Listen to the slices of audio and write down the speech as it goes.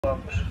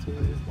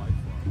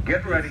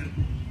Get ready.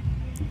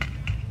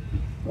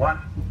 1,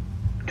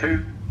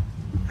 2,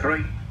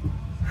 3,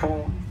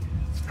 4,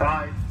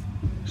 5,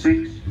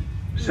 6,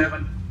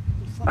 7,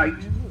 8,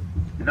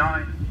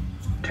 9,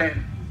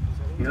 10,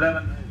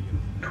 11,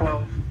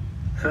 12,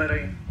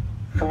 13,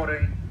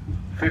 14,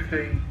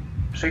 15,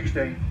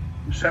 16,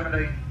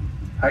 17,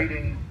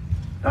 18,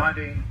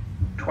 19,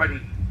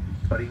 20,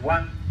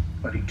 21,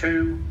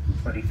 22,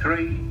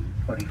 23,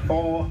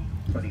 24,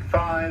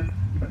 25,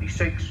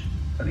 26,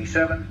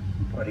 27,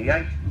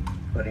 28,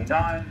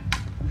 29,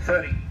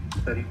 30,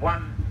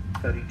 31,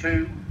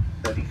 32,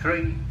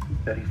 33,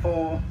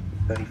 34,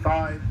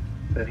 35,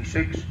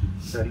 36,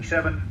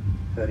 37,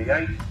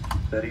 38,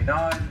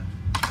 39,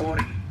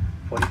 40,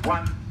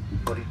 41,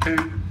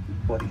 42,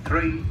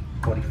 43,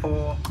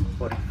 44,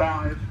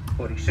 45,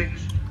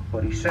 46,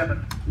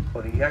 47,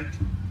 48,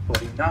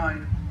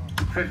 49,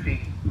 50,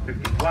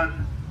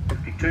 51,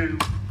 52,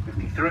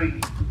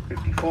 53,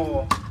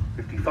 54,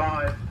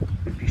 55,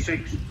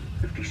 56,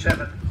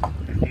 57,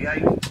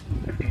 58,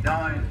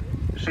 59,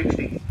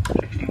 60,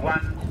 61,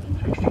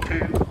 62,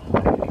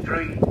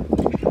 63,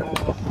 64,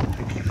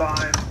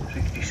 65,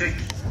 66,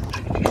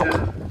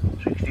 67,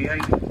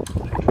 68,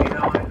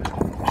 69,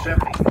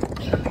 70,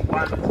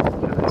 71,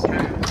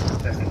 72,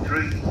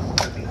 73,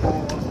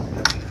 74,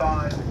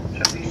 75,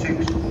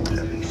 76,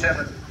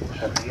 77,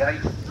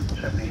 78,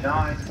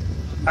 79,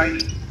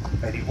 80,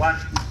 81,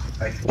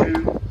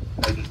 82,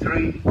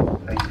 83,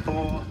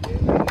 84,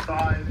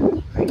 85,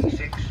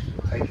 86,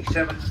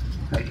 87,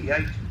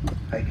 88,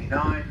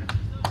 89,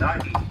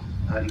 90,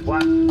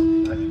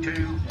 91,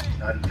 92,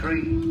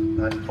 93,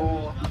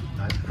 94,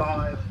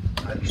 95,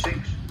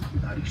 96,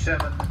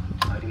 97,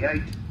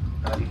 98,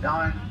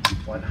 99,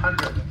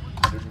 100,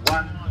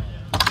 101,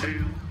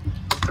 2,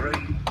 3.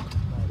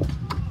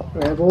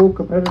 We have all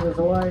competitors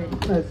away.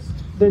 As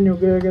Daniel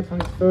Gurr gets on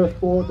his first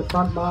board, the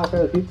front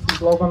marker hits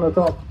his log on the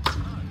top.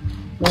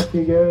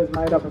 Matthew Gurr has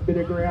made up a bit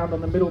of ground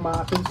on the middle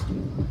markers.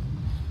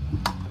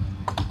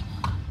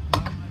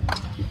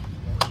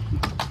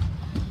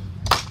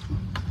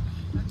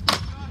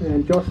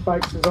 And Josh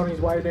Bates is on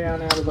his way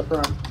down out of the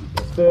front.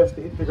 He's first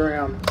to hit the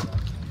ground.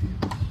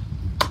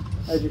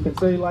 As you can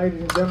see,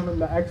 ladies and gentlemen,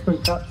 the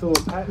axemen cut to a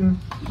pattern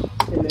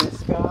in their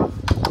scarf.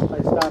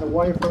 They start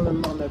away from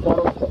them on their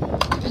bottom,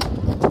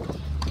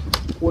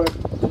 work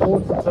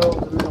towards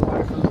themselves and then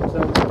away from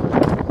themselves.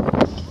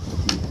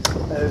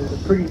 There's a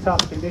pretty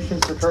tough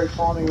conditions for tree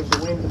climbing with the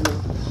wind and a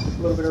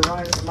little bit of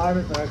rain at the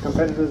moment, but our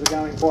competitors are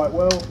going quite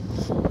well.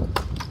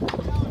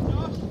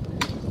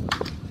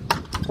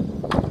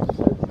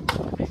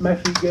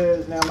 Matthew Gurr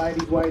has now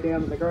made his way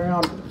down to the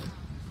ground.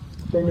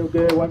 Daniel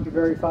Gurr won't be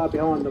very far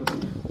behind them.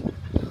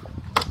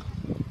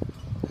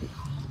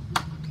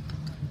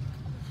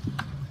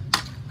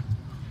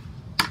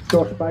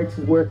 Josh Bates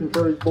is working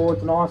through his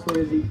boards nicely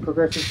as he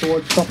progresses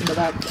towards stopping the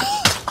back.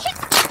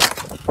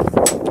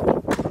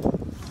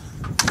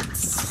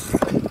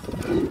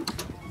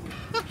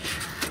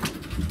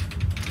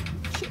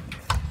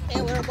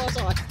 Yeah, where was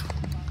I?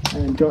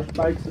 And Josh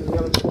Bates is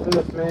going to be the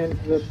first man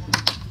to the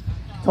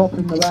top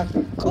in the back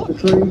of the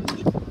tree.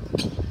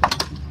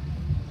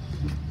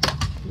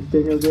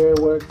 Daniel Gurr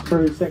works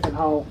through his second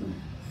hole.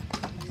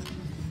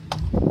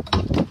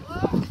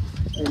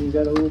 And he's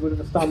had a little bit of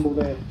a stumble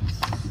there.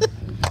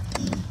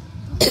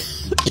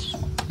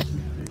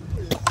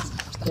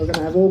 We're going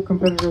to have all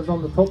competitors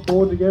on the top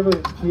board together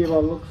here by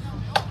the looks,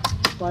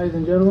 ladies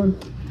and gentlemen.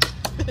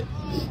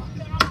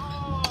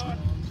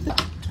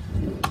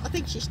 I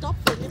think she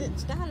stopped for a minute and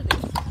started it.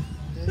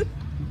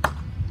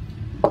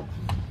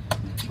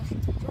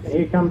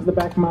 Here comes the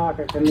back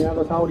marker. Can the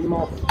others hold him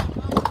off?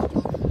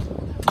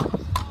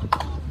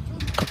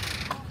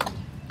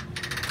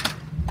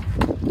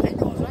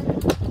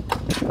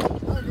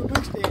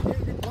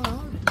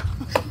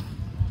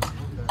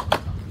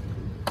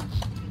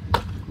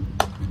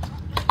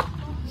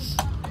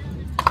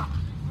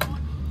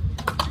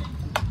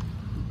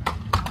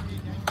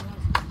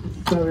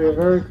 It's going to be a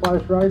very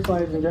close race,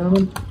 ladies and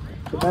gentlemen.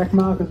 The back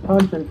marker's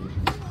punching.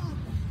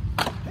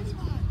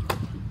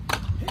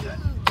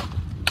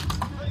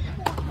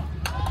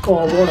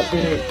 Oh, what a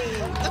finish.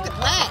 Look at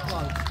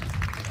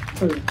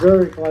that. It was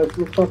very close.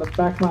 Looks like the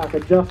back marker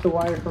just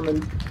away from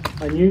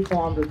a new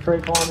climb to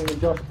tree climbing in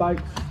Josh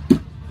Bates.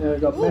 Now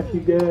we've got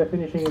Matthew Gurr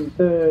finishing in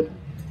third.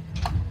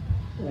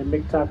 And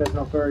Mick Tucker's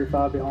not very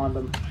far behind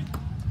them.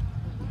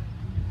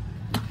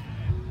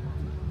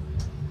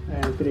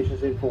 And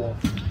finishes in fourth.